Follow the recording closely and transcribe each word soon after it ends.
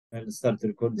I'll start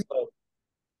recording.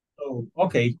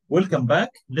 Okay, welcome back.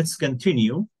 Let's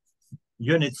continue.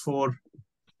 Unit 4,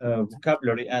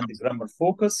 vocabulary and grammar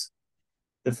focus.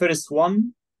 The first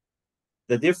one,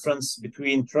 the difference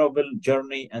between travel,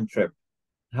 journey, and trip.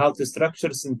 How to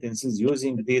structure sentences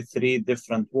using these three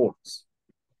different words.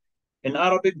 In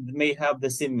Arabic, they may have the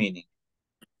same meaning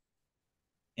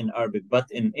in Arabic, but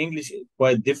in English,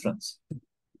 quite different.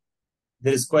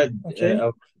 There is quite,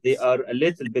 they are a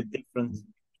little bit different,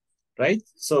 right?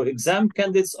 So exam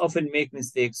candidates often make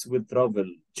mistakes with travel,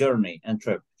 journey, and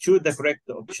trip. Choose the correct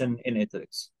option in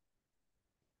italics.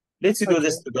 Let's do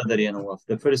this together, Nawaf.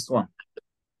 The first one.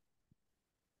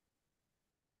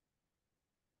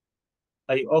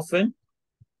 I often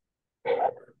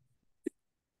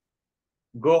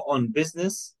go on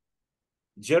business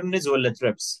journeys or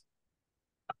trips.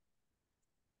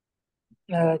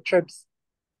 Trips.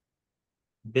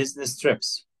 Business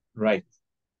trips, right.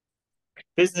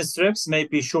 Business trips may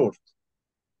be short.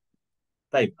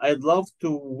 Type, I'd love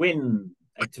to win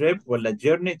a trip or a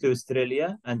journey to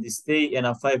Australia and stay in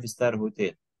a 5-star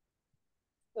hotel.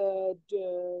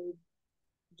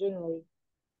 January.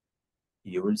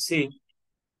 You will see.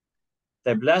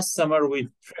 Type, last summer we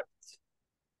tripped.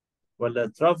 Well, I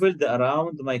traveled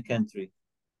around my country.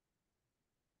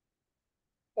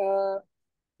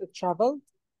 Traveled?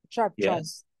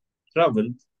 Yes,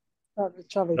 traveled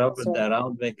Traveled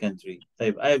around my country.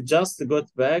 Type, I've just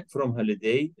got back from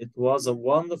holiday. It was a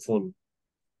wonderful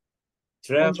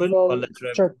travel or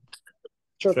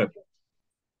trip.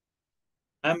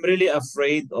 I'm really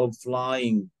afraid of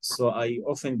flying, so I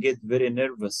often get very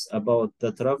nervous about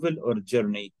the travel or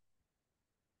journey.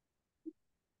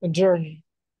 Journey.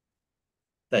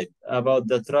 Type, about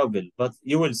the travel, but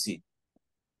you will see.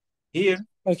 Here,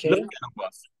 look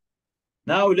above.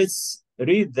 Now let's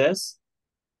read this.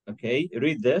 Okay,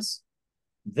 read this.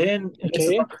 Then let's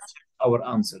check our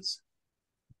answers.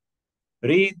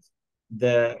 Read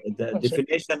the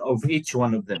definition of each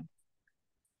one of them.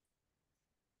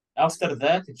 After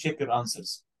that, check your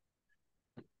answers.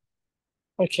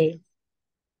 Okay.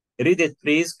 Read it,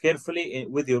 please, carefully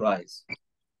with your eyes.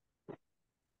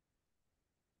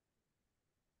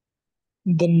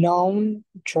 The noun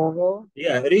travel.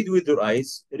 Yeah, read with your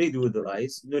eyes. Read with your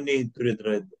eyes. No need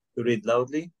to read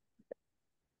loudly.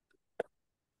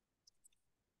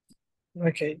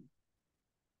 Okay.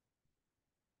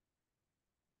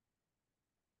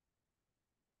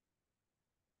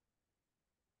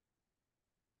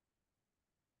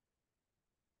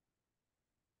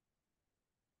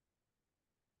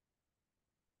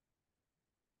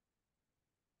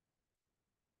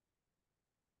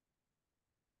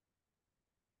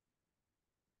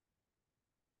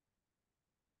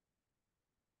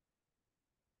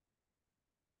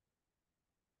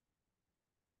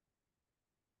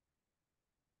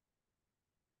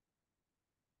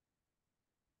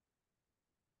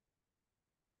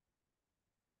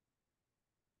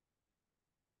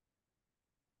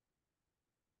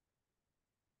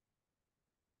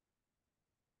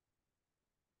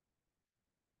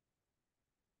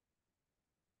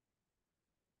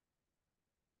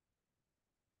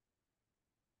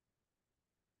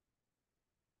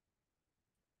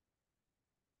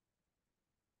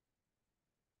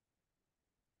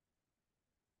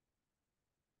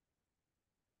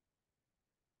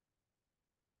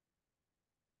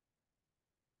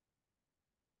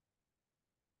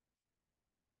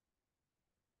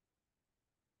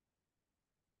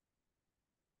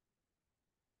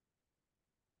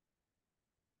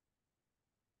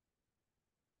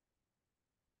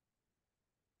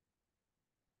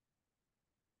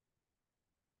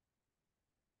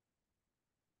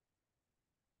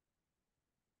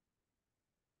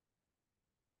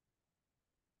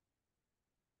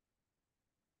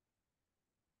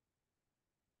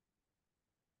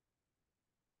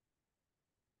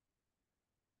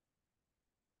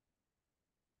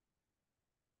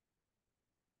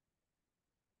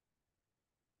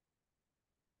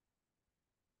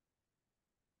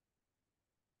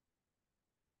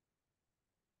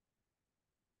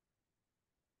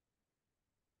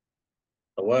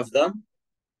 Aware of them?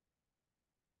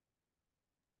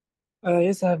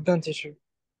 Yes, I have done, teacher.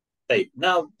 Right.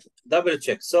 Now, double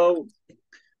check. So,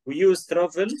 we use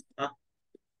travel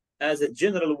as a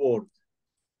general word,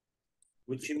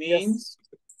 which means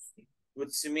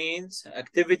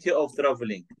activity of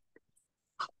traveling.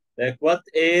 Like what?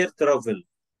 Air travel.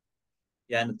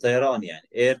 يعني الطيران يعني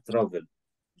air travel.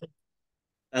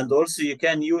 And also you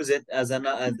can use it as a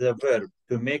verb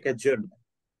to make a journey.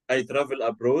 I travel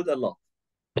abroad a lot.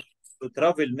 So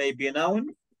travel may be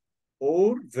noun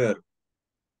or verb.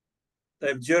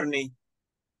 Type journey.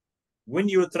 when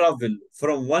you travel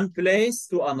from one place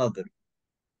to another.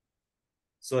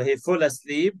 So he fell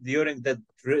asleep during the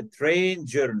train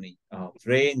journey. Oh,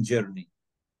 train journey.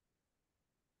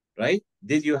 Right?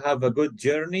 Did you have a good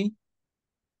journey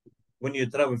when you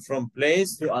travel from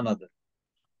place to another?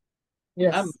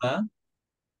 Yes. Amma,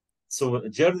 so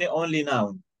journey only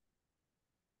noun.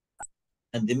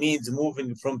 And it means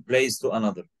moving from place to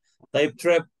another. Type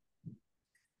trip.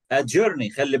 A journey.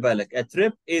 خلي بالك. A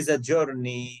trip is a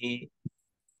journey.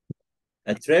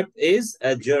 A trip is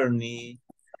a journey,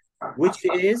 which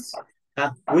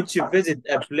you visit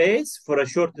a place for a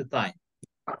short time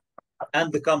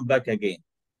and come back again.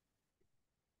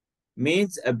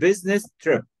 Means a business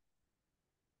trip,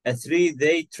 a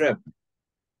 3-day trip.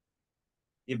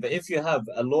 If you have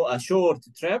a short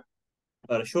trip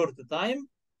or a short time,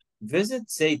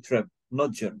 visit, say trip,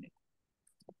 not journey.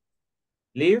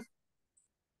 Leave.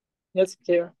 Yes,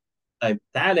 clear. طيب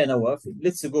تعال يا نواف,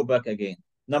 let's go back again.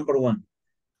 Number 1.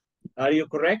 Are you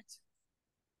correct?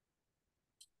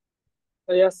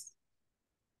 Yes.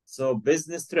 So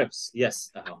business trips.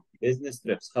 Yes. Business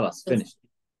trips. خلاص, finished.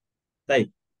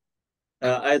 طيب.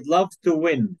 I'd love to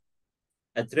win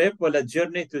a trip or a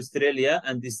journey to Australia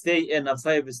and stay in a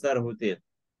 5-star hotel.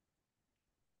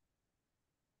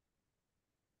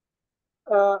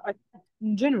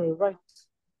 In general, right?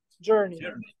 Journey.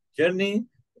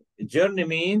 Journey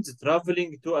means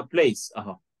traveling to a place.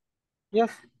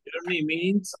 Yes. Journey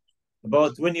means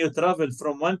about when you travel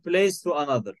from one place to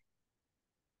another.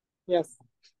 Yes.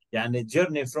 يعني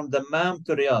journey from Dammam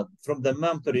to Riyadh. From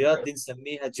Dammam to Riyadh دي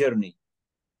نسميها journey.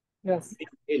 Yes.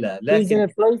 إلى He's in لكن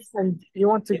a place and you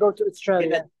want to go to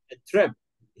Australia. a trip.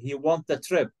 He want a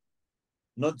trip,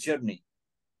 not journey.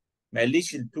 ما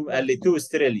قاليش قال لي to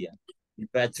Australia.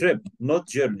 يبقى trip, not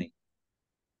journey.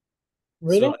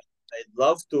 Really? So I'd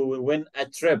love to win a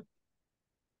trip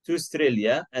to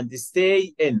Australia and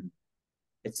stay in.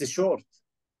 It's a short.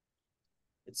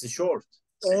 It's a short.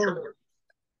 Oh.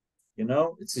 You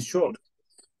know, it's a short.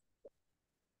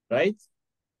 Right?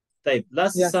 طيب,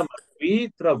 last Yes. summer we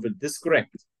traveled. This is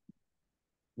correct.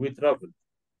 We traveled.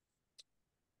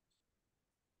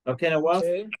 Okay, Nawaf?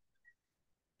 Okay.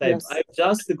 طيب, Yes. I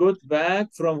just got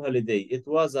back from holiday. It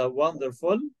was a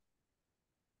wonderful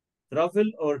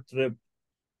travel or trip.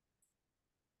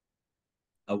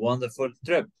 A wonderful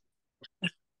trip.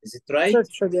 Is it right?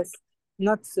 Trip, yes.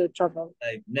 Not travel.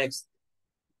 Type next.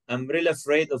 I'm really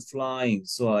afraid of flying,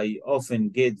 so I often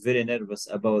get very nervous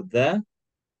about the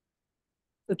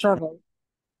Travel.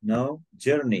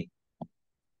 Journey.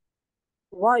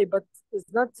 Why? But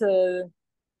it's not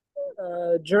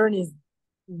journeys.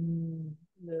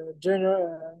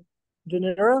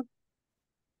 General.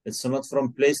 It's not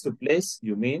from place to place,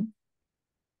 you mean?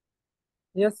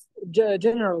 Yes,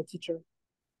 general teacher.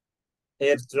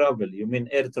 Air travel, you mean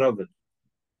air travel.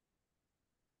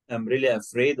 I'm really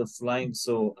afraid of flying,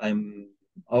 so I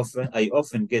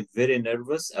often get very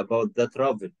nervous about the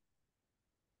travel.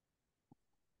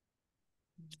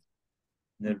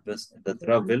 Nervous, the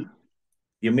travel.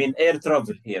 You mean air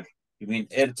travel here. You mean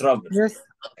air travel. Yes.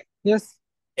 Yes.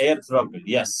 Air travel,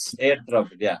 yes. Air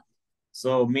travel, yeah.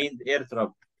 So mean air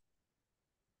travel.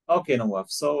 Okay,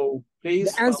 Nawaf. So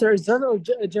please. The answer is travel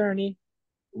or journey.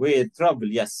 With travel,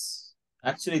 yes.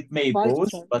 Actually, it may Flight both,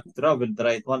 travel. but travel the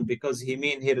right one because he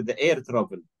mean here the air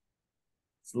travel.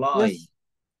 Fly. Yes.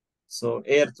 So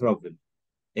air travel.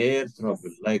 Air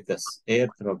travel, Yes. like this. Air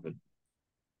travel.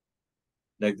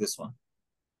 Like this one.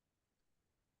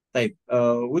 Type.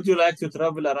 Would you like to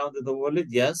travel around the world?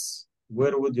 Yes.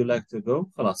 Where would you like to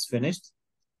go? خلاص, finished.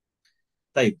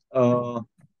 Type.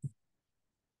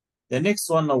 The next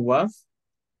one, Nawaf.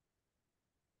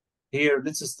 Here,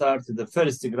 let's start the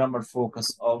first grammar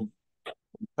focus of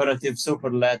comparative,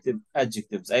 superlative,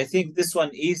 adjectives. I think this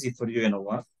one easy for you,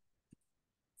 Nawaf.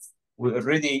 We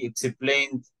already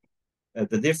explained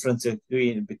the difference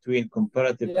between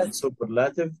comparative and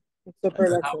superlative.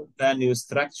 Superlative. And how can you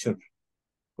structure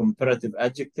comparative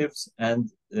adjectives and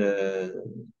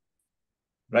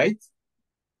right?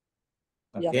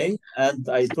 Okay. Yes. And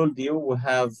I told you we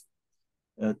have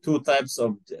two types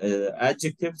of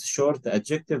adjectives: short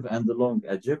adjective and long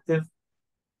adjective.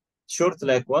 Short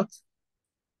like what?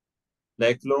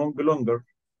 Like long, longer.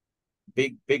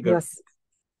 Big, bigger. Yes.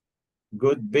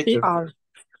 Good, better. ER.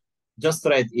 Just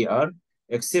write ER,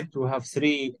 except we have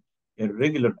three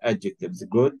irregular adjectives: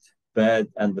 good, bad,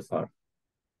 and far.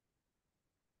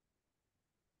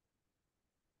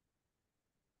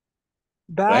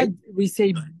 Bad, right? We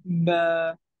say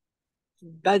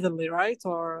badly, right?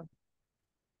 Or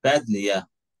badly, yeah.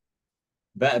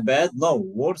 Bad, no,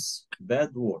 worse.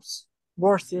 Bad, worse.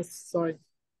 worse, yes, sorry.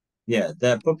 Yeah,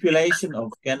 the population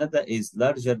of Canada is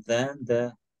larger than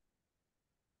the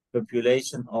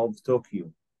population of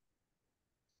Tokyo.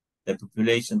 The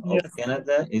population of Yes.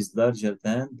 Canada is larger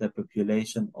than the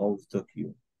population of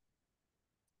Tokyo.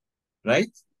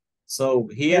 Right? So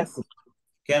here, Yes.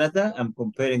 Canada, I'm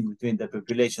comparing between the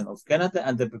population of Canada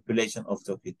and the population of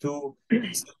Tokyo. Two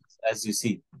cities, as you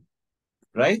see,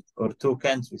 right? Or two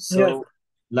countries. Yes. So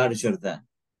larger than.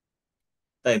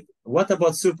 Type. What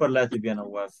about superlative, ya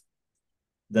Nawaf?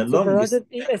 The longest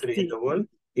Superlative country in EST. the world?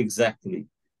 Exactly.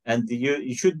 And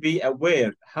you should be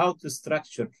aware how to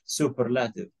structure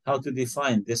superlative, how to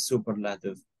define this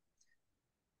superlative.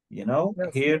 You know,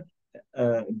 Yes. here,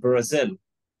 Brazil.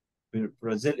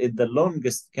 Brazil is the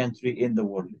longest country in the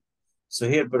world. So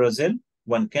here, Brazil,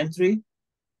 one country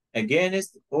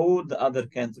against all the other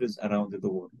countries around the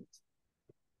world.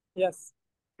 Yes.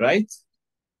 Right?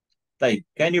 Type.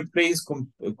 Can you please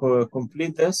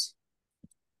complete this?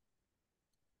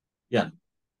 Yeah.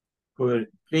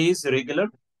 Please, regular.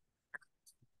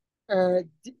 I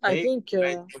Make think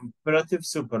comparative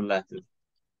superlative.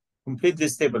 Complete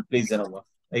this table, please, Anwar.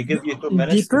 I give you 2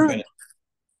 minutes to deeper. finish.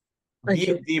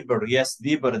 Okay. Deeper, yes,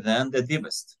 deeper than the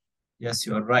deepest. Yes,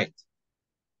 you are right.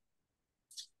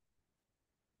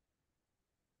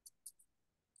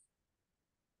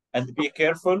 And be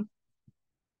careful.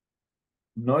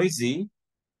 Noisy,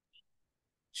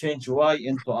 change Y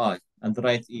into I and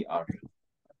write ER.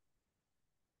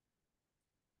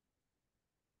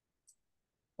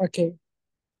 Okay.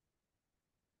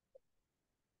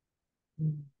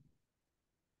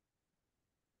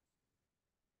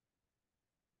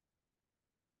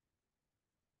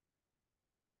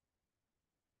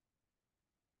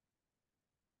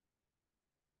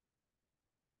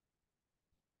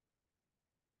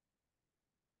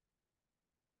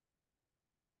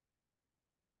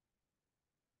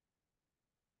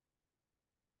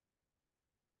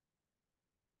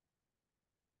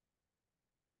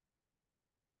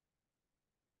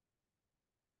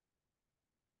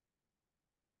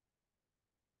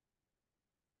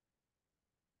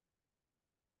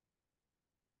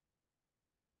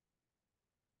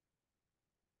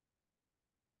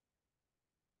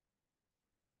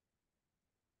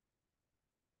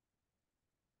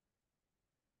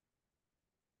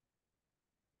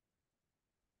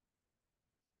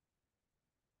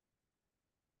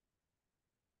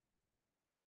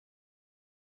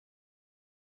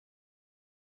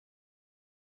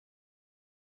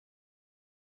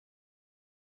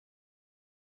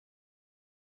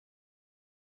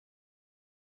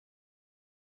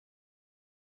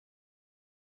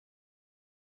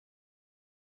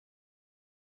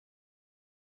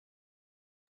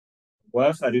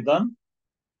 Waf, are you done?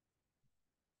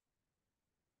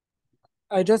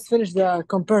 I just finished the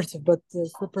comparative, but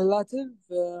superlative,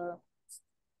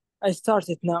 I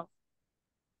started now.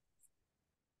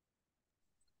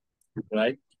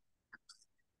 Right.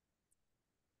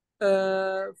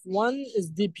 One is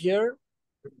deeper.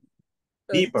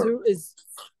 Deeper. Two is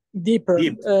deeper.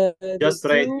 Deep. The Just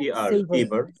write two ER. saver.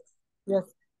 Deeper.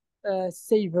 Yes.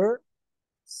 Saver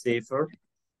Safer.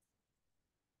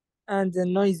 and the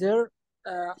noiser.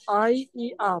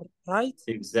 IER, right?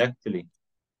 Exactly.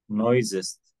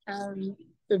 Noisiest. And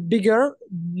bigger,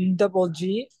 double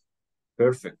G.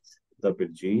 Perfect. Double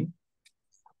G.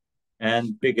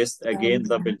 And biggest again, And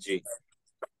double G.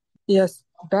 yes,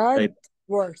 bad, Type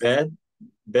worse.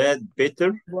 bad,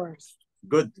 better, Worse.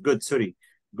 good, sorry.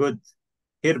 Good.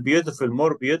 Here, beautiful,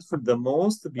 more beautiful, the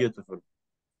most beautiful.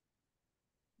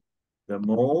 The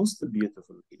most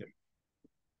beautiful here.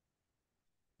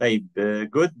 Type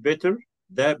good, better,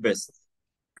 the best.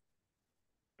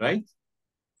 Right?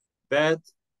 Bad,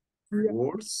 Yeah.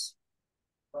 worse.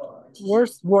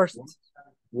 Worst.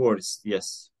 Worst,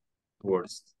 yes.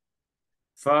 Worst.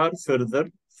 Far,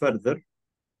 further.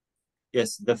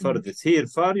 Yes, the furthest. Here,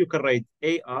 far, you can write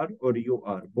AR or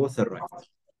UR. Both are right.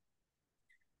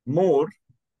 More,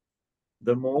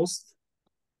 the most.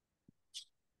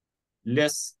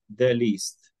 Less, the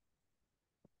least.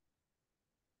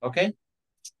 Okay?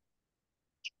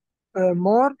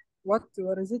 More. What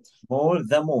is it? More,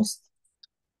 the most.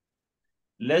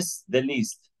 Less, the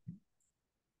least.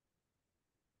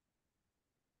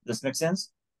 Does make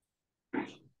sense?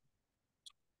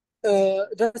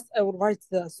 Just I will write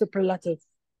the superlative.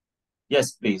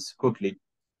 Yes, please, quickly.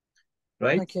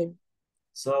 Right? Okay.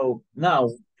 So now,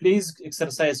 please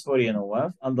exercise for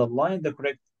Nawaf. Underline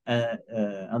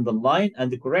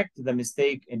and correct the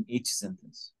mistake in each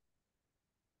sentence.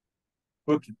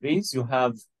 Quickly, please. You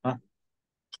have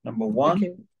number one.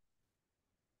 Okay.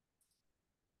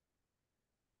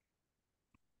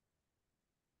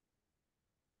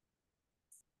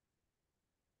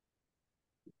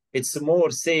 It's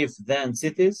more safe than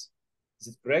cities. Is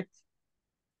it correct?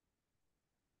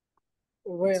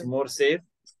 Where? It's more safe.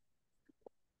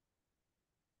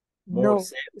 More No.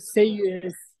 safe. Say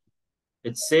yes.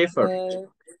 It's safer.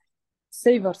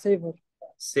 Saver.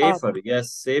 Safer.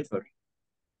 Yes, safer.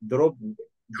 Drop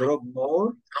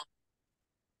more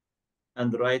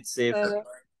and write safer.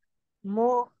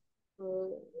 More.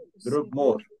 Drop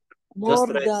more. More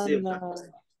Just write than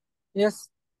safer. yes.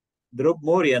 Drop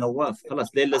more يا نواف.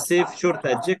 خلاص لأن safe short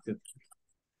adjective.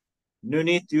 No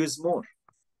need to use more.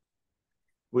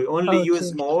 We only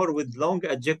use more with long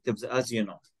adjectives, as you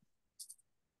know.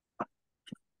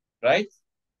 Right?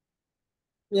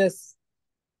 Yes.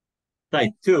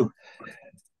 Type 2.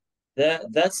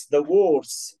 That's the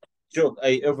worst joke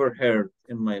I ever heard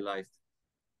in my life.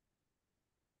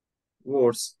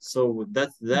 Worst. So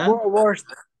that's the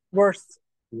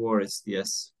worst,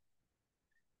 yes.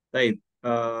 Type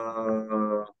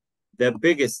the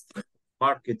biggest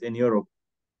market in Europe.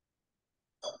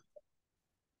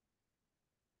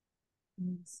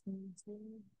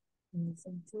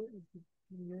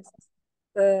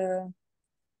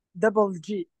 Double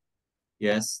G.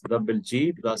 Yes, double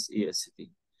G plus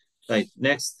EST. Right,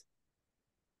 next.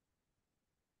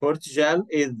 Portugal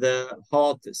is the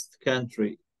hottest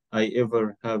country I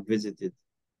ever have visited.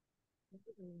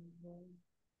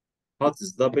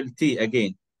 Hottest, double T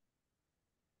again.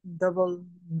 Double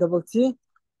T.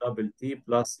 Double T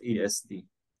plus EST.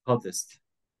 Hottest.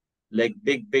 Like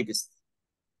biggest.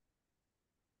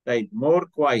 Right, more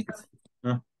quiet.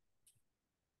 Huh?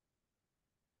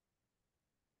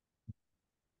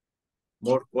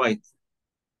 More quiet.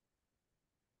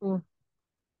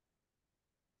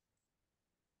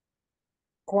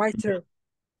 Quieter.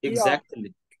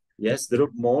 Exactly. Yes, drop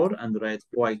more and write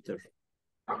quieter.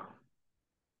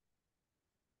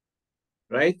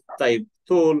 Right? Type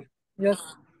tall. Yes.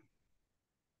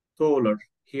 Taller.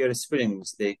 Here spelling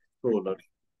mistake. Taller.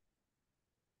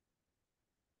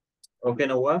 Okay,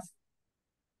 Nawaf?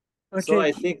 Okay. So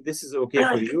I think this is okay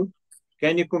for you.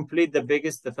 Can you complete the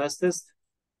biggest, the fastest?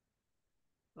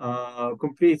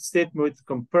 Complete statement with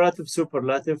comparative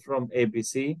superlative from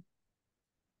ABC.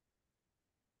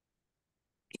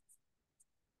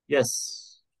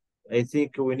 Yes, I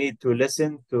think we need to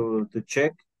listen to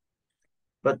check.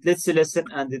 But let's listen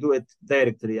and do it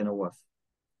directly, Nawaf.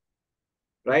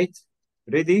 Right?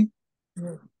 Ready?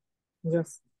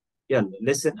 Yes. Yeah,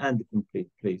 listen and complete,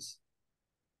 please.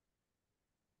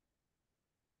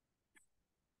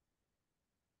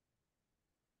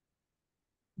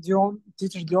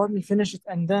 Teacher, do you want me to finish it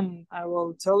and then I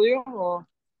will tell you, or?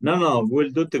 No,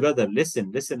 we'll do it together.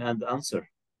 Listen and answer.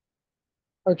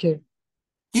 Okay.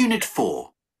 Unit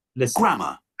 4. Listen.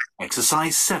 Grammar.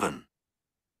 Exercise 7.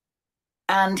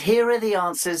 And here are the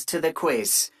answers to the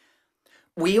quiz.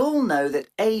 We all know that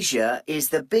Asia is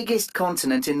the biggest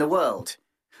continent in the world,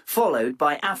 followed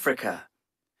by Africa.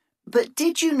 But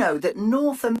did you know that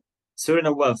North America... Sorry,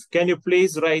 Nawaf, can you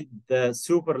please write the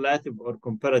superlative or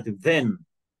comparative? Then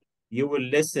you will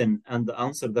listen and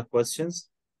answer the questions.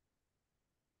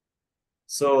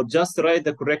 So just write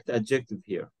the correct adjective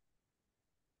here.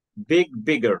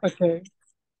 Bigger. Okay.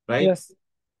 Right? Yes.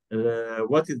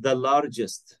 What is the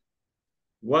largest?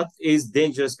 What is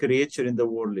dangerous creature in the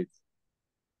world?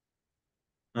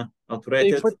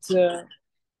 They put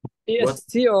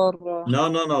EST or...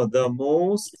 No. The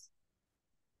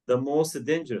most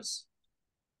dangerous.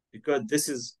 Because this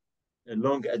is a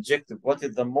long adjective. What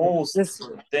is the most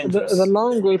dangerous? The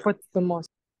long we put the most.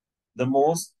 The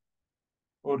most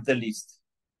or the least.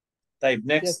 Type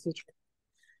next. Yes, teacher.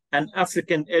 An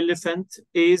African elephant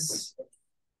is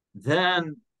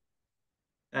than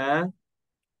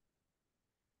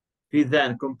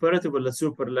comparative or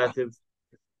superlative?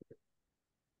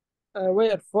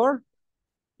 Where for?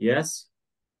 Yes.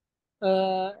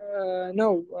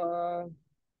 No.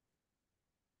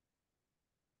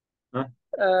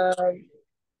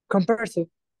 Comparative.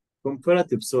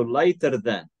 Comparative, so lighter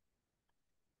than.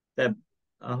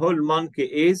 A whole monkey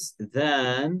is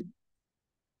than.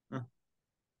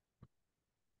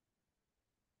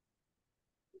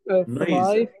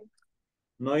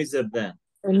 Noisier than.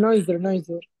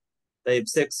 Noiser. Type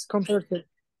 6. Comparative.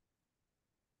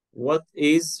 What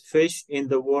is fish in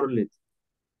the world?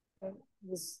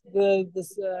 This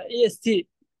EST.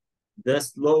 The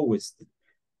slowest.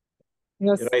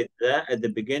 Yes. Right there at the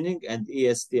beginning and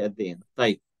EST at the end.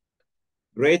 Type.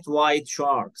 Great white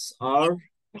sharks are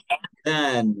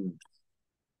than.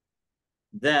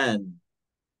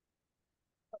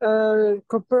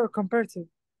 Comparative.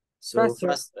 So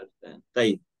faster than.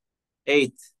 Type.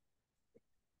 8.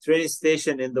 Train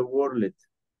station in the world.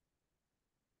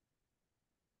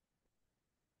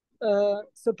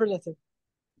 Superlative.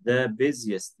 The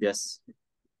busiest, yes.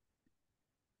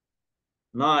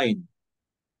 9.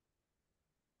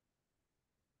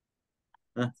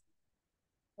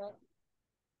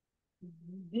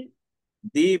 D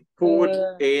Deep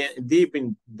pool,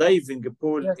 diving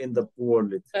pool yes. in the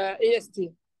world.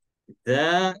 EST.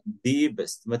 The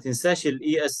deepest. ما تنساش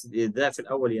الاي اس ده في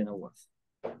الاول يا نواف.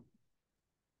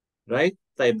 Right?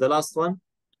 طيب the last one.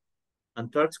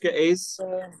 Antarctica is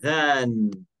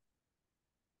than.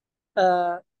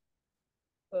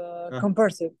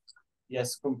 Comparative.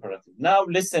 Yes, comparative. Now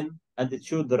listen and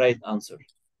choose the right answer.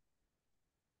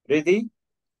 Ready?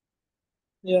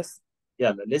 Yes.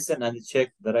 Yeah, listen and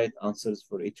check the right answers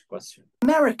for each question.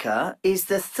 America is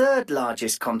the third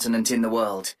largest continent in the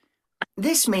world.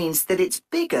 This means that it's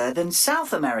bigger than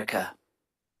South America.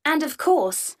 And of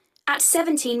course, at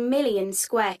 17 million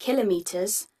square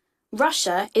kilometres,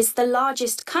 Russia is the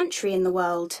largest country in the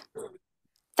world.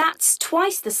 That's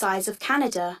twice the size of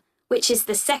Canada, which is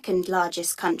the second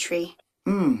largest country.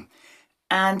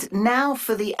 And now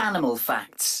for the animal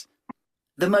facts.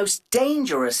 The most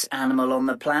dangerous animal on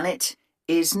the planet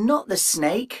is not the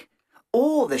snake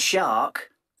or the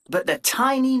shark, but the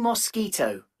tiny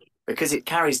mosquito, because it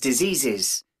carries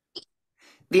diseases.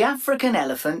 The African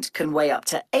elephant can weigh up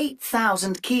to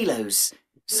 8,000 kilos,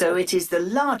 so it is the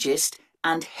largest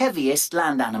and heaviest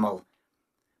land animal.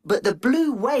 But the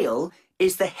blue whale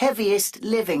is the heaviest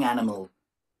living animal.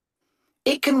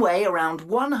 It can weigh around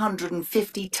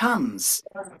 150 tons.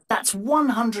 That's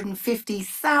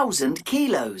 150,000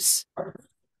 kilos.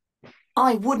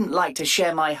 I wouldn't like to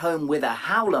share my home with a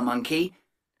howler monkey.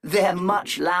 They're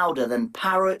much louder than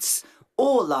parrots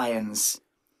or lions.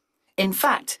 In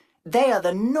fact, they are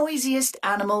the noisiest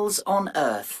animals on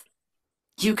Earth.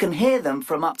 You can hear them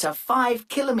from up to 5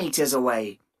 kilometers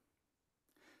away.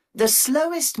 The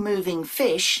slowest moving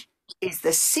fish is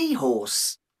the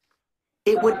seahorse.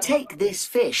 It would take this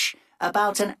fish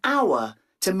about an hour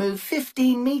to move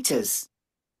 15 meters.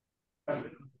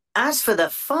 As for the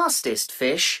fastest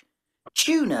fish,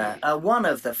 tuna are one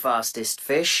of the fastest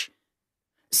fish.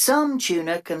 Some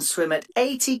tuna can swim at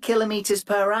 80 kilometers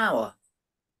per hour,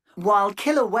 while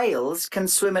killer whales can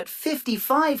swim at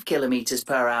 55 kilometers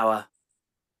per hour.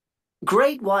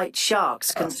 Great white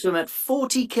sharks can swim at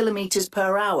 40 kilometers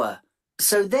per hour,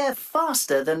 so they're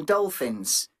faster than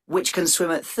dolphins, which can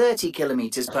swim at 30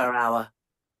 kilometers per hour.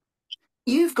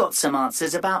 You've got some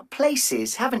answers about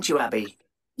places, haven't you, Abby?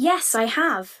 Yes, I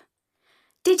have.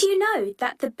 Did you know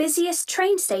that the busiest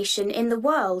train station in the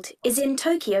world is in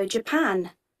Tokyo,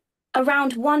 Japan?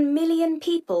 Around 1 million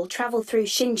people travel through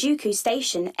Shinjuku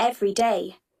Station every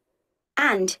day.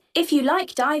 And if you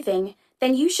like diving,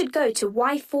 then you should go to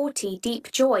Y40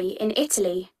 Deep Joy in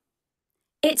Italy.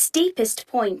 Its deepest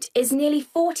point is nearly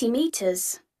 40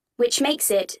 meters, which makes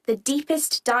it the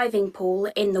deepest diving pool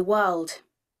in the world.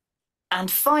 And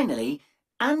finally,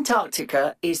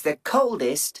 Antarctica is the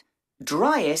coldest,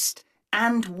 driest,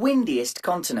 and windiest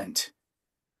continent.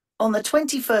 On the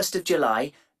 21st of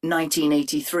July,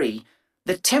 1983,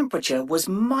 the temperature was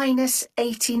minus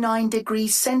 89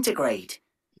 degrees centigrade.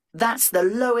 That's the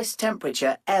lowest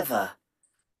temperature ever.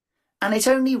 And it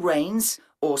only rains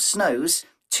or snows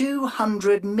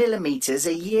 200 millimeters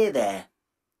a year there.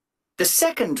 The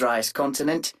second driest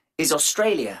continent is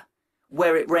Australia,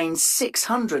 where it rains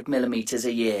 600 millimeters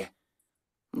a year.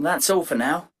 That's all for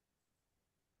now.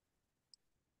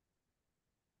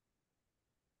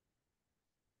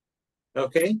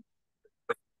 Okay.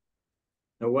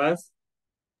 Nawaf,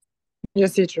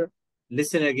 Yes, teacher.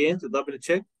 listen again to double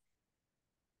check.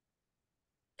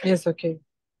 Yes, okay.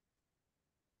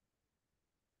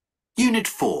 Unit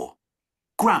 4.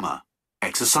 Grammar.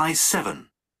 Exercise 7.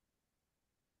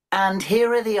 And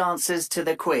here are the answers to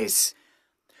the quiz.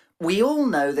 We all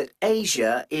know that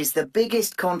Asia is the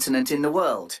biggest continent in the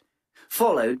world,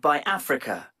 followed by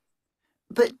Africa.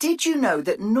 But did you know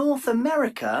that North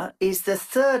America is the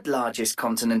third largest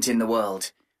continent in the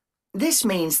world? This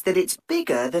means that it's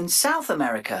bigger than South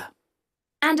America.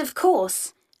 And of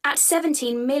course, at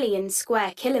 17 million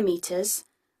square kilometres,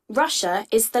 Russia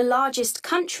is the largest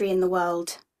country in the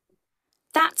world.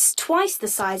 That's twice the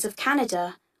size of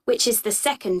Canada, which is the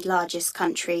second largest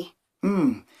country.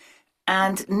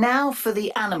 And now for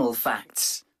the animal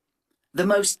facts. The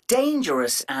most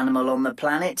dangerous animal on the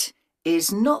planet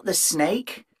is not the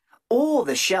snake or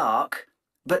the shark,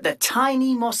 but the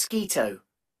tiny mosquito,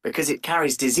 because it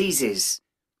carries diseases.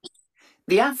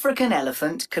 The African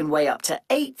elephant can weigh up to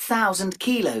 8,000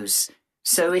 kilos,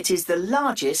 so it is the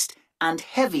largest and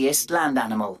heaviest land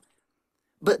animal.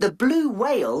 But the blue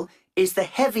whale is the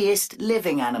heaviest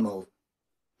living animal.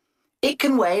 It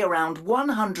can weigh around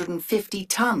 150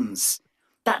 tons.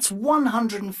 That's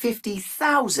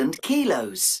 150,000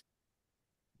 kilos.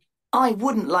 I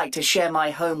wouldn't like to share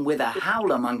my home with a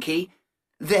howler monkey.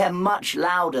 They're much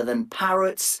louder than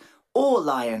parrots or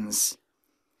lions.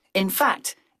 In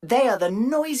fact, they are the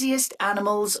noisiest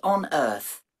animals on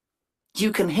Earth.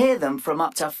 You can hear them from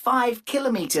up to 5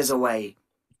 kilometers away.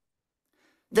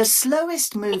 The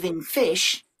slowest moving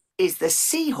fish is the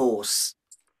seahorse.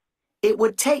 It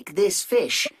would take this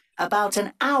fish about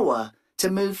an hour to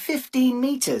move 15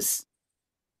 meters.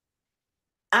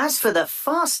 As for the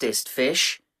fastest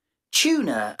fish,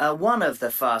 tuna are one of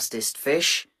the fastest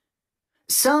fish.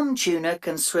 Some tuna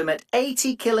can swim at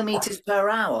 80 kilometers per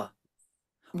hour,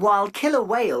 while killer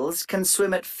whales can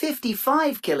swim at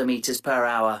 55 kilometers per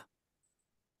hour.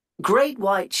 Great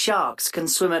white sharks can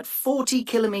swim at 40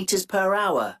 kilometers per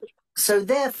hour, so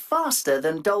they're faster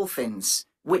than dolphins,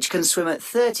 which can swim at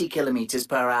 30 kilometers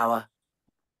per hour.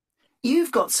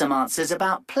 You've got some answers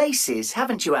about places,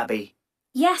 haven't you, Abby?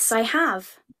 Yes, I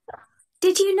have.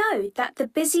 Did you know that the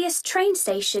busiest train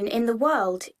station in the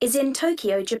world is in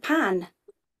Tokyo, Japan?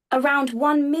 Around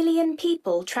 1 million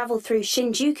people travel through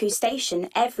Shinjuku Station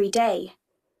every day.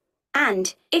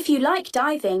 And if you like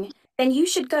diving, then you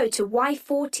should go to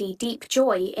Y40 Deep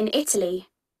Joy in Italy.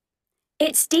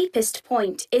 Its deepest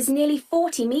point is nearly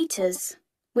 40 meters,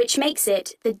 which makes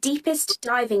it the deepest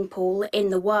diving pool in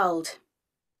the world.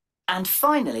 And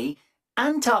finally,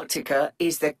 Antarctica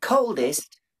is the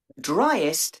coldest,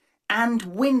 driest, and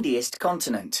windiest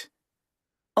continent.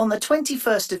 On the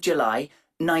 21st of July,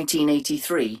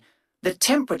 1983, the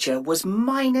temperature was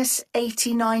minus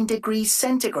 89 degrees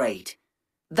centigrade.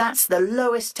 That's the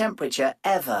lowest temperature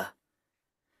ever.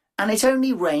 And it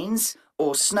only rains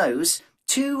or snows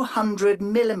 200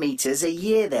 millimeters a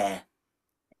year there.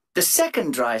 The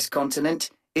second driest continent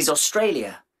is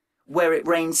Australia, where it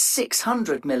rains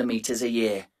 600 millimeters a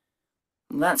year.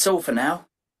 That's all for now.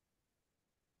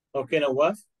 Okay,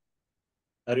 Nawaf,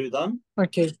 are you done?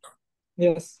 Okay.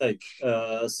 Yes.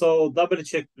 So double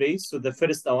check, please. So the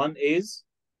first one is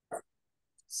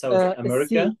South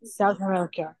America. C, South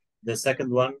America. The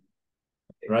second one,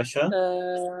 Russia.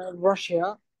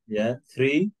 Russia. Yeah.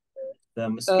 3, the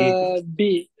mosquito.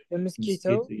 B, the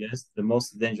mosquito. Yes, the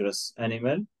most dangerous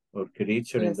animal or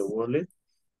creature in Yes. the world.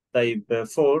 Type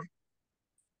 4,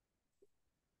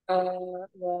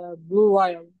 The blue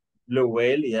whale. blue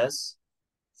whale. Yes.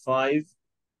 5,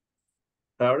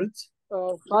 parrot.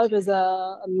 5 is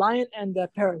a lion and a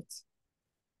parrot.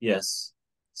 Yes.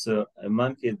 So a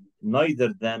monkey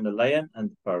neither than a lion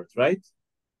and a parrot, right?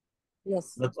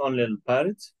 Yes. Not only a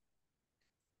parrot.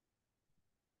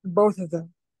 Both of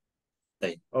them.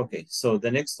 Okay. So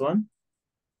the next one.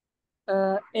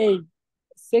 A,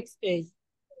 6A,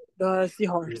 the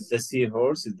seahorse. The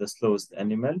seahorse is the slowest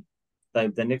animal.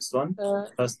 Type the next one.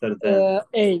 Faster than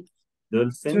A,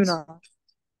 dolphins. tuna.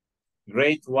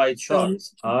 Great white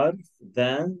sharks are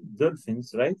than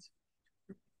dolphins, right?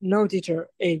 No, teacher.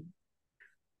 A.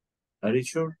 Are you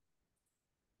sure?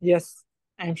 Yes,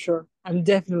 I'm sure. I'm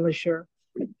definitely sure.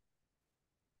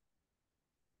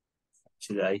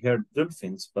 Actually, I heard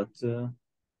dolphins, but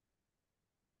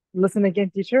Listen again,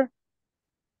 teacher.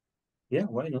 yeah,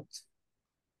 why not?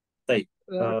 Type.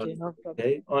 Okay, no problem.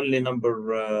 Okay, only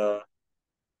number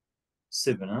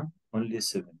 7, huh? Only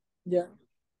 7. Yeah.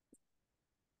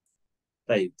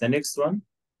 Type. The next one.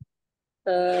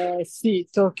 C,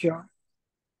 Tokyo.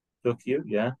 Tokyo,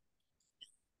 yeah.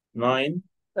 9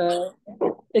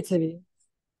 Italy.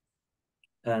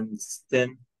 and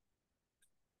 10.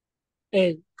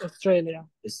 A, Australia.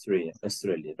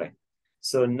 Australia, right.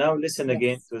 So now listen Yes.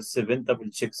 again to 7, double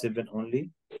check 7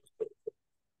 only.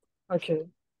 Okay.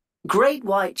 Great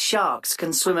white sharks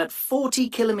can swim at 40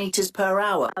 kilometers per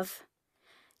hour.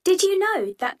 Did you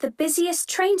know that the busiest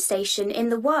train station in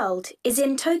the world is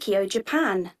in Tokyo,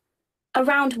 Japan?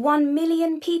 Around 1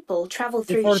 million people travel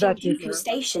through Before that, Shinjuku teacher.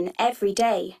 Station every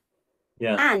day.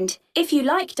 Yeah. And if you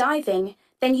like diving,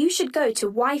 then you should go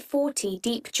to Y40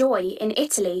 Deep Joy in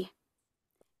Italy.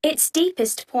 Its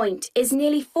deepest point is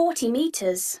nearly 40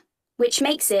 meters, which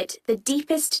makes it the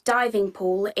deepest diving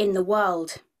pool in the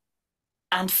world.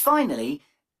 And finally,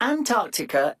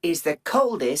 Antarctica is the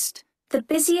coldest, The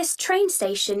busiest train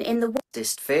station in the world.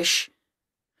 fastest fish.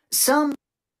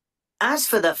 As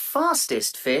for the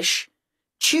fastest fish,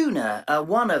 tuna are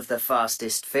one of the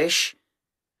fastest fish.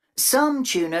 Some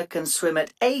tuna can swim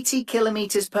at 80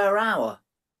 kilometers per hour,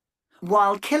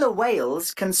 while killer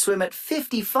whales can swim at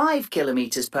 55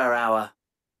 kilometers per hour.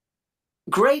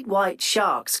 Great white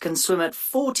sharks can swim at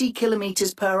 40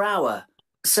 kilometers per hour,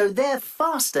 so they're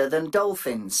faster than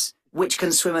dolphins, which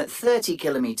can swim at 30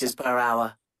 kilometers per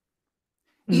hour.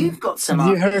 You've got some Have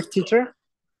you answers. heard, teacher?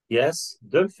 Yes,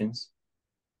 dolphins.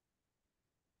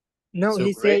 No, So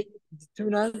he great. said the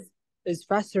tunas is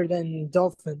faster than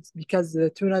dolphins because the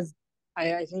tunas,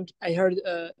 I think I heard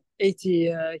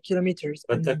 80 kilometers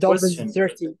But and the dolphins question,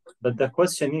 30. but the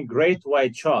question is, great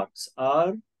white sharks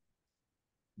are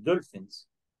dolphins.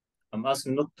 I'm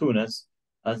asking not tunas.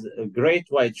 As great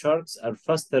white sharks are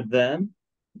faster than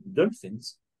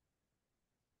dolphins.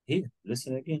 Here,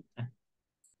 listen again.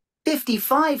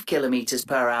 55 kilometers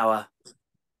per hour.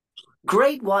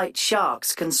 Great white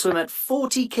sharks can swim at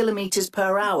 40 kilometers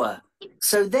per hour,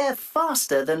 so they're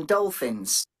faster than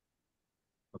dolphins.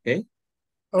 Okay,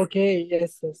 Okay,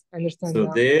 yes, understand so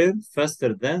now. they're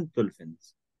faster than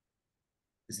dolphins.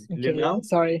 Is it clear Okay, now?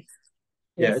 sorry.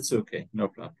 Yeah, Yes. it's okay, no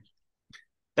problem.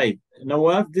 طيب,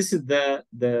 Nawaf, this is the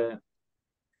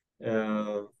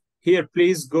here,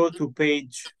 please go to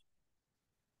page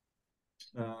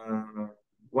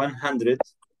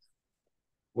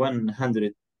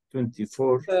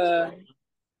 124.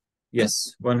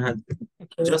 Yes, 100.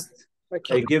 Okay. Just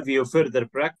Okay. I give you further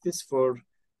practice for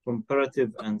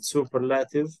comparative and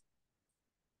superlative.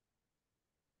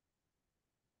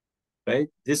 Right,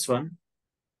 this one.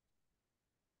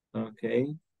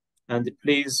 Okay, and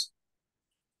please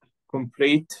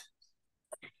complete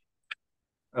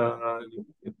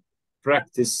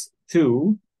practice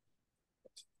 2.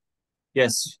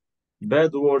 Yes,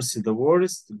 bad, worse, the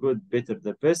worst, good, better,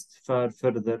 the best, far,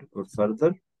 further, or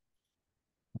further.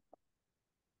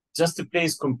 Just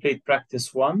please complete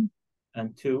practice 1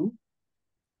 and 2.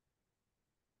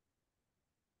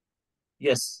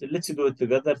 Yes, let's do it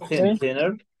together. Thin, Okay.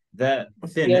 thinner, the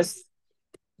thinnest, Yes.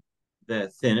 the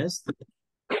thinnest,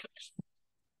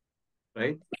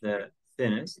 right? The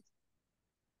thinnest.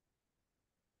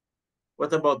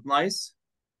 What about nice?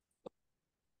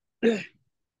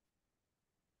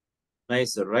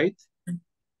 Nicer, right?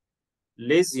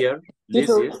 Lazier,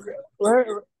 Teacher,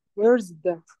 lazier. where is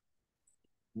that?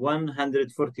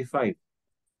 145.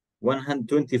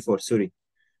 124, sorry.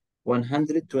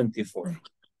 124.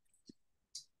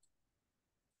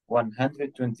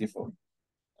 124.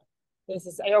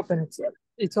 Yes, I opened it.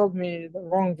 It told me the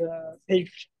wrong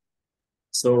page.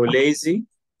 So lazy,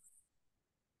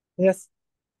 Yes.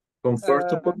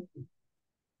 comfortable.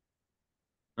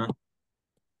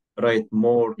 Right,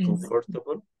 more Mm.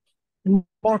 comfortable.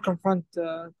 More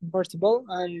comfortable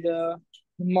and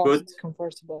most Good.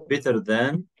 comfortable. Better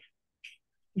than,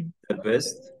 the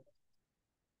best.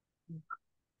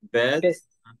 Bad, Best.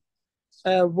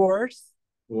 Worse.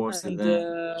 worse And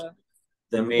than,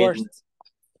 the main, worst.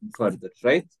 further,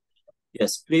 right?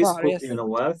 Yes, please, Far, yes.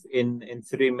 Nawaf, in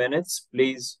 3 minutes,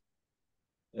 please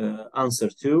answer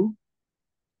 2.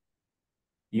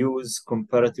 Use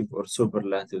comparative or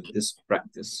superlative this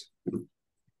practice.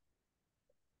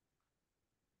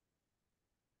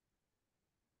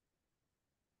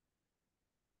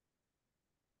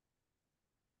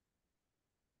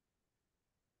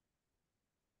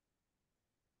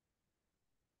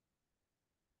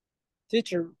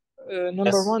 Teacher,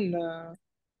 number Yes. one,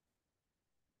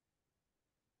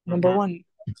 number one,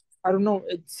 I don't know,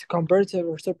 it's comparative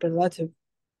or superlative.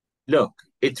 Look,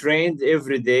 it rained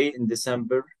every day in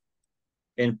December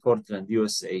in Portland,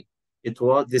 USA. It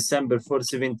was December for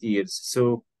 70 years,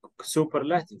 so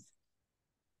superlative.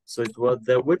 So it was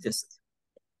the wettest.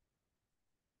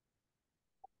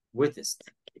 Wettest.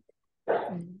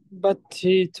 But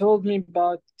he told me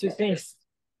about 2 things.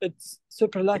 It's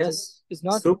superlative. Yes, It's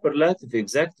not. superlative,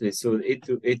 exactly. So it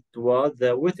was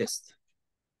the wettest.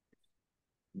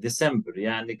 ديسمبر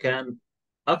يعني كان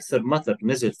أكثر مطر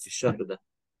نزل في الشهر ده.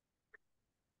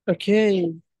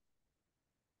 Okay.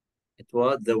 It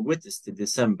was the wettest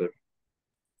December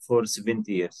for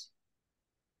 70 years.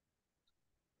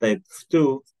 Type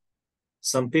 2,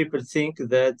 some people think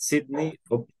that Sydney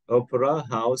Opera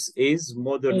House is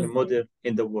modern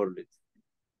in the world.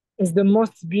 It's the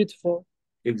most beautiful.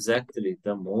 Exactly,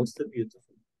 the most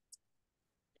beautiful.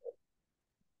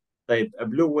 Type a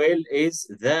blue whale is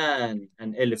than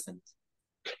an elephant.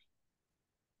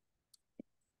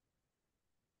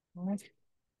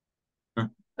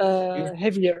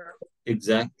 Heavier.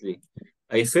 Exactly.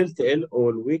 I felt ill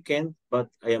all weekend, but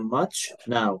I am much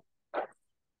now.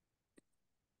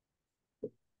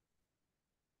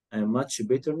 I am much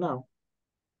better now.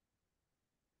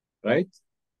 Right?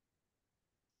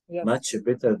 Yes. Much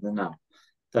better than now.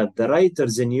 That the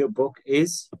writer's new book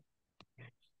is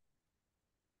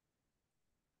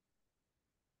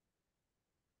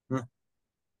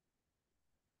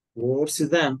worse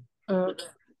than.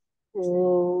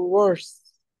 Worse.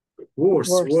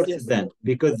 Worse Yes. than.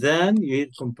 Because then you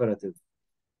need comparative.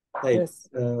 طيب Yes.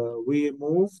 we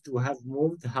have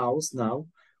moved house now.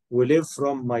 We live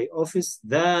from my office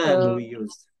than we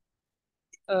used.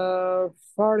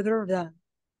 Farther than.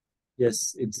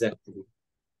 Yes, exactly.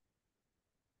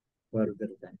 Further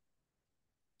than.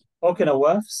 Okay,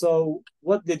 Nawaf, so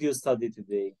what did you study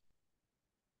today?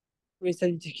 We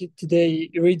studied today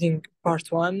reading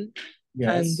part 1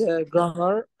 and Yes.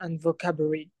 grammar and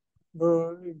vocabulary.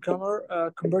 Grammar,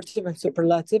 comparative and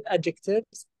superlative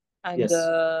adjectives, and Yes.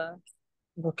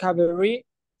 vocabulary,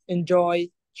 enjoy,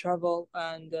 travel,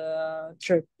 and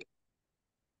trip.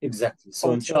 Exactly. So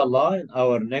Also. inshallah, in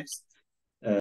our next